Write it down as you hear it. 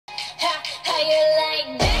you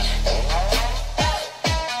like that?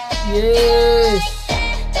 Yes!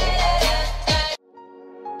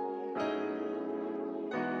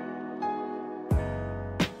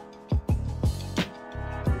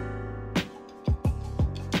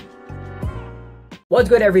 What's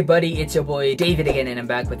good, everybody? It's your boy David again, and I'm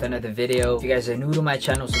back with another video. If you guys are new to my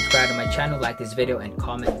channel, subscribe to my channel, like this video, and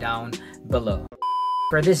comment down below.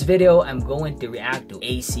 For this video, I'm going to react to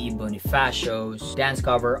AC Bonifacio's dance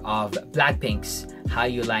cover of Blackpink's How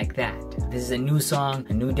You Like That. This is a new song,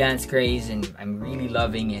 a new dance craze, and I'm really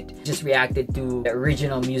loving it. Just reacted to the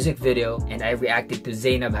original music video, and I reacted to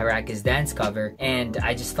Zainab Haraki's dance cover, and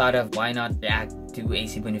I just thought of why not react to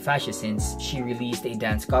AC Bonifacio since she released a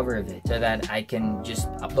dance cover of it, so that I can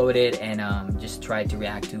just upload it and just try to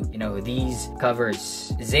react to, you know, these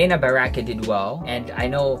covers. Zainab Haraki did well, and I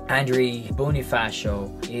know AC Bonifacio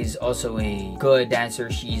is also a good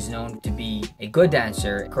dancer. She's known to be a good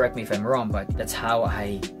dancer. Correct me if I'm wrong, but that's how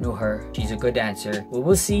I know her. She's a good dancer. Well,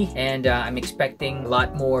 we'll see, and I'm expecting a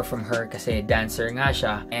lot more from her kasi dancer nga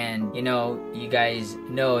siya. And you know, you guys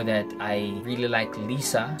know that I really like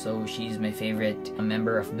Lisa, so she's my favorite a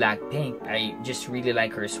member of Blackpink. I just really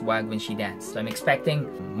like her swag when she dances. So I'm expecting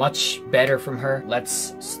much better from her.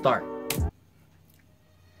 Let's start.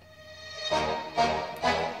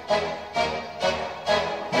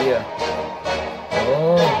 Yeah.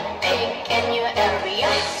 Oh.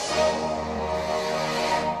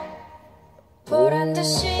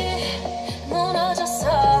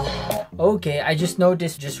 Okay, I just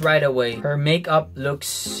noticed just right away her makeup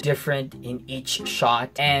looks different in each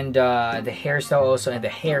shot, and the hairstyle also, and the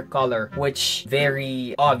hair color, which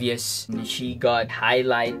very obvious. She got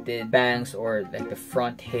highlighted bangs or like the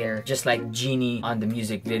front hair just like Genie on the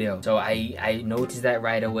music video. So I noticed that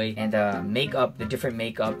right away, and the makeup, the different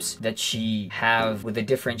makeups that she have with the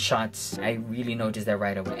different shots, I really noticed that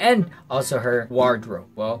right away. And also her wardrobe.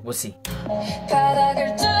 Well, we'll see.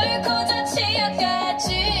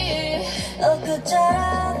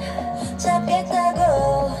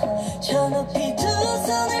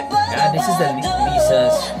 Yeah, this is the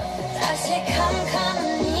Lisa's.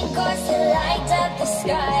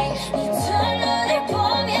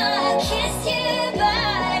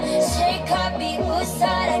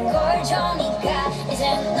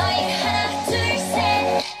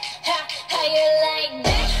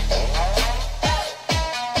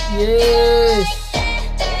 Yes!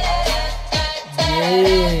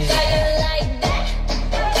 Yes!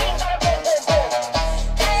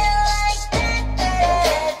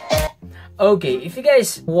 Okay, if you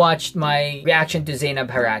guys watched my reaction to Zainab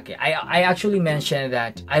Haraki, I actually mentioned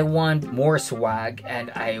that I want more swag and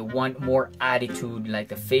I want more attitude, like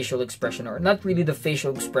the facial expression, or not really the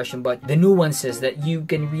facial expression, but the nuances that you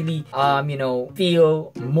can really, you know,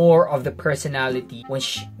 feel more of the personality when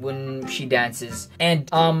she dances. And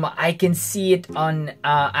I can see it on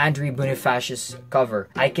AC Bonifacio's cover.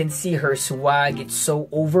 I can see her swag. It's so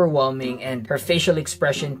overwhelming, and her facial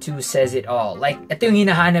expression too says it all. Like, ito yung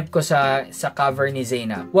hinahanap ko sa cover ni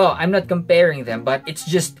Zainab. Well, I'm not comparing them, but it's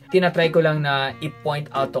just tinatry ko lang na i-point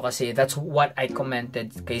out to kasi that's what I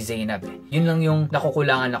commented kay Zainab. Yun lang yung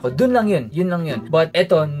nakukulangan ako. Dun lang yun. Yun lang yun. But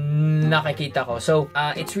eto, nakikita ko. So,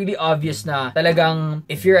 it's really obvious na talagang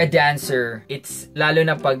if you're a dancer, it's lalo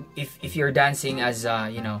na pag if you're dancing as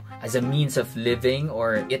you know, as a means of living,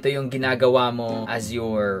 or ito yung ginagawa mo as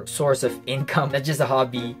your source of income, not just a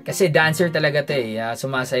hobby. Kasi dancer talaga to eh.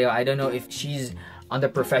 Sumasayaw. I don't know if she's on the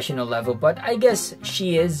professional level, but I guess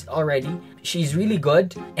she is already. She's really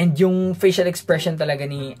good, and yung facial expression talaga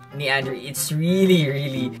ni Andrew, it's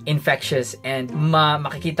really infectious, and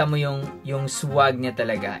makikita mo yung swag niya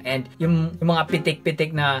talaga, and yung mga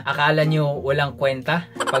pitik-pitik na akala nyo walang kwenta.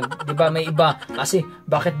 Pag, di ba, may iba kasi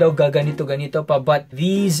bakit daw ganito pa, but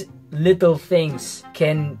these little things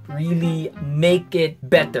can really make it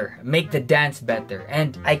better, make the dance better,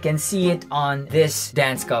 and I can see it on this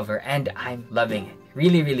dance cover, and I'm loving it.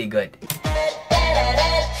 Really good.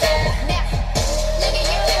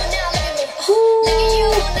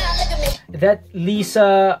 That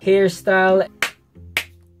Lisa hairstyle.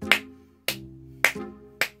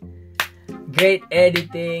 Great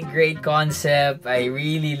editing, great concept. I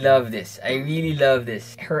really love this. I really love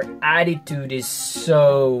this. Her attitude is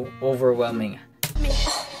so overwhelming.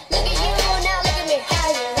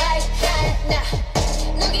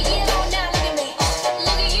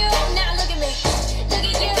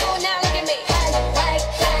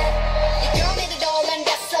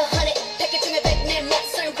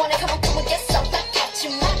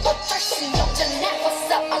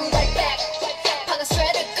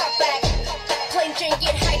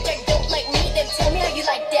 Get hyped, don't like me, then tell me how you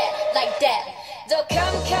like that, like that. So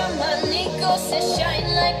come on,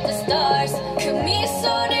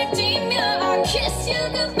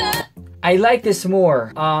 I like this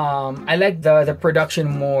more. I like the production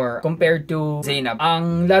more compared to Zainab.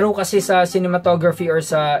 Ang laro kasi sa cinematography or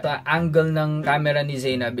sa angle ng camera ni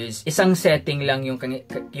Zainab is isang setting lang yung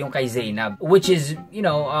kay Zainab, which is, you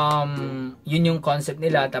know, yun yung concept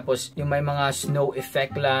nila. Tapos yung may mga snow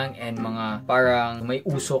effect lang and mga parang may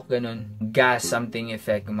usok ganun, gas something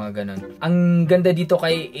effect, mga ganun. Ang ganda dito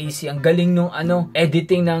kay AC, ang galing nung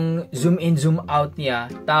editing ng zoom in zoom out niya.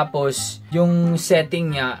 Tapos yung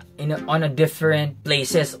setting niya on a different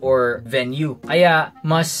places or venue. Kaya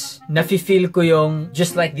mas nafe-feel ko yung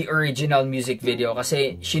just like the original music video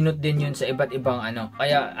kasi shoot din yun sa iba't ibang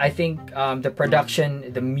Kaya I think the production,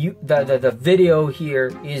 the video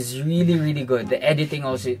here is really good. The editing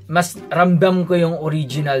also, mas ramdam ko yung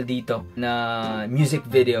original dito na music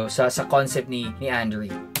video sa concept ni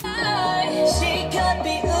Andre.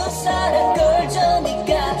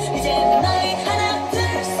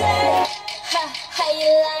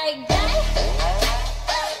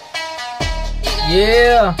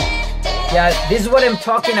 Yeah, this is what I'm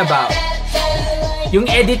talking about. Yung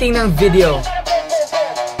editing ng video.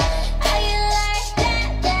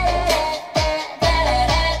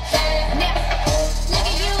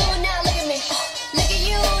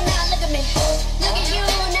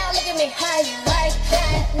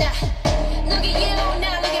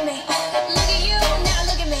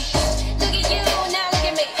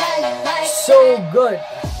 So good.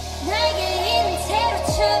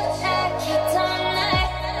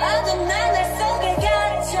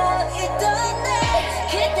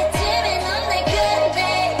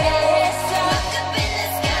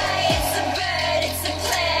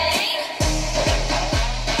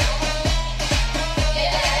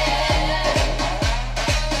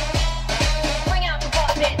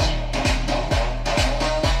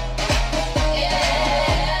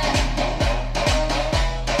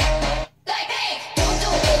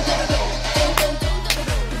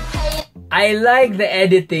 I like the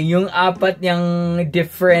editing, yung apat niyang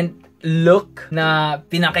different look na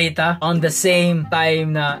pinakita on the same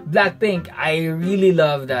time na Blackpink. I really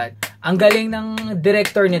love that. Ang galing ng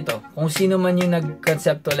director nito. Kung sino man yung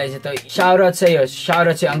nag-conceptualize ito, shoutout sa iyo.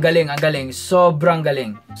 Ang galing. Sobrang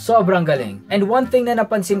galing. And one thing na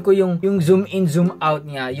napansin ko yung zoom in, zoom out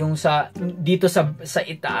niya, yung dito sa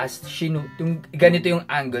itaas, yung ganito yung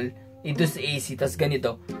angle, ito sa AC, tas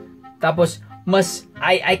ganito. Tapos,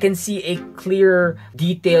 I can see a clear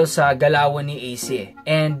detail sa galawan ni AC.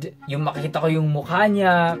 And yung makikita ko yung mukha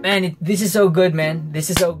niya. Man, this is so good, man. This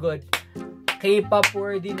is so good. K-pop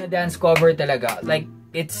worthy na dance cover talaga. Like,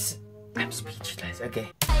 I'm speechless. Okay.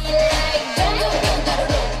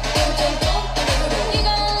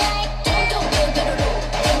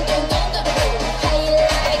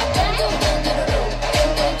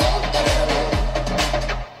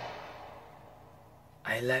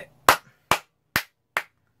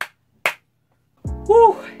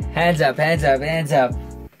 Woo! Hands up.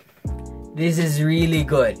 This is really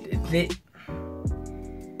good.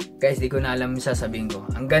 Guys, di ko na alam yung sasabihin ko.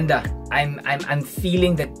 Ang ganda. I'm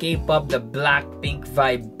feeling the K-pop, the Blackpink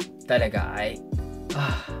vibe talaga.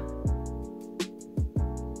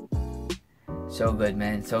 So good,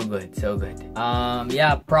 man. So good.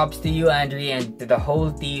 Yeah, props to you, Andre, and to the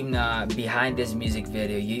whole team behind this music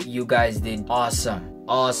video. You guys did awesome.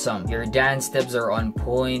 Your dance steps are on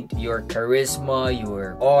point. Your charisma,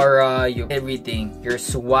 your aura, your everything, your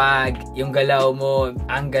swag, yung galaw mo,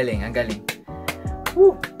 ang galing.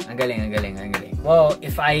 Woo! Ang galing. Well,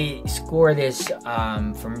 if I score this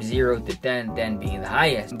from 0 to 10, 10 being the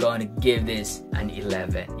highest, I'm going to give this an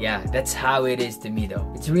 11. Yeah, that's how it is to me though.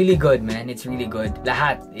 It's really good, man. It's really good.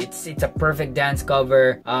 Lahat. It's a perfect dance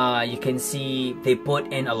cover. You can see they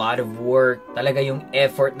put in a lot of work. Talaga yung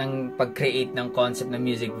effort ng pag-create ng concept ng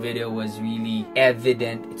music video was really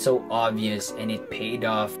evident. It's so obvious and it paid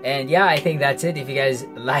off. And yeah, I think that's it. If you guys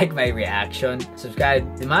like my reaction,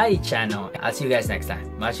 subscribe to my channel. I'll see you guys next time.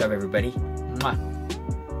 Much love, everybody. Mwah.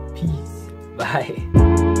 Peace. Bye.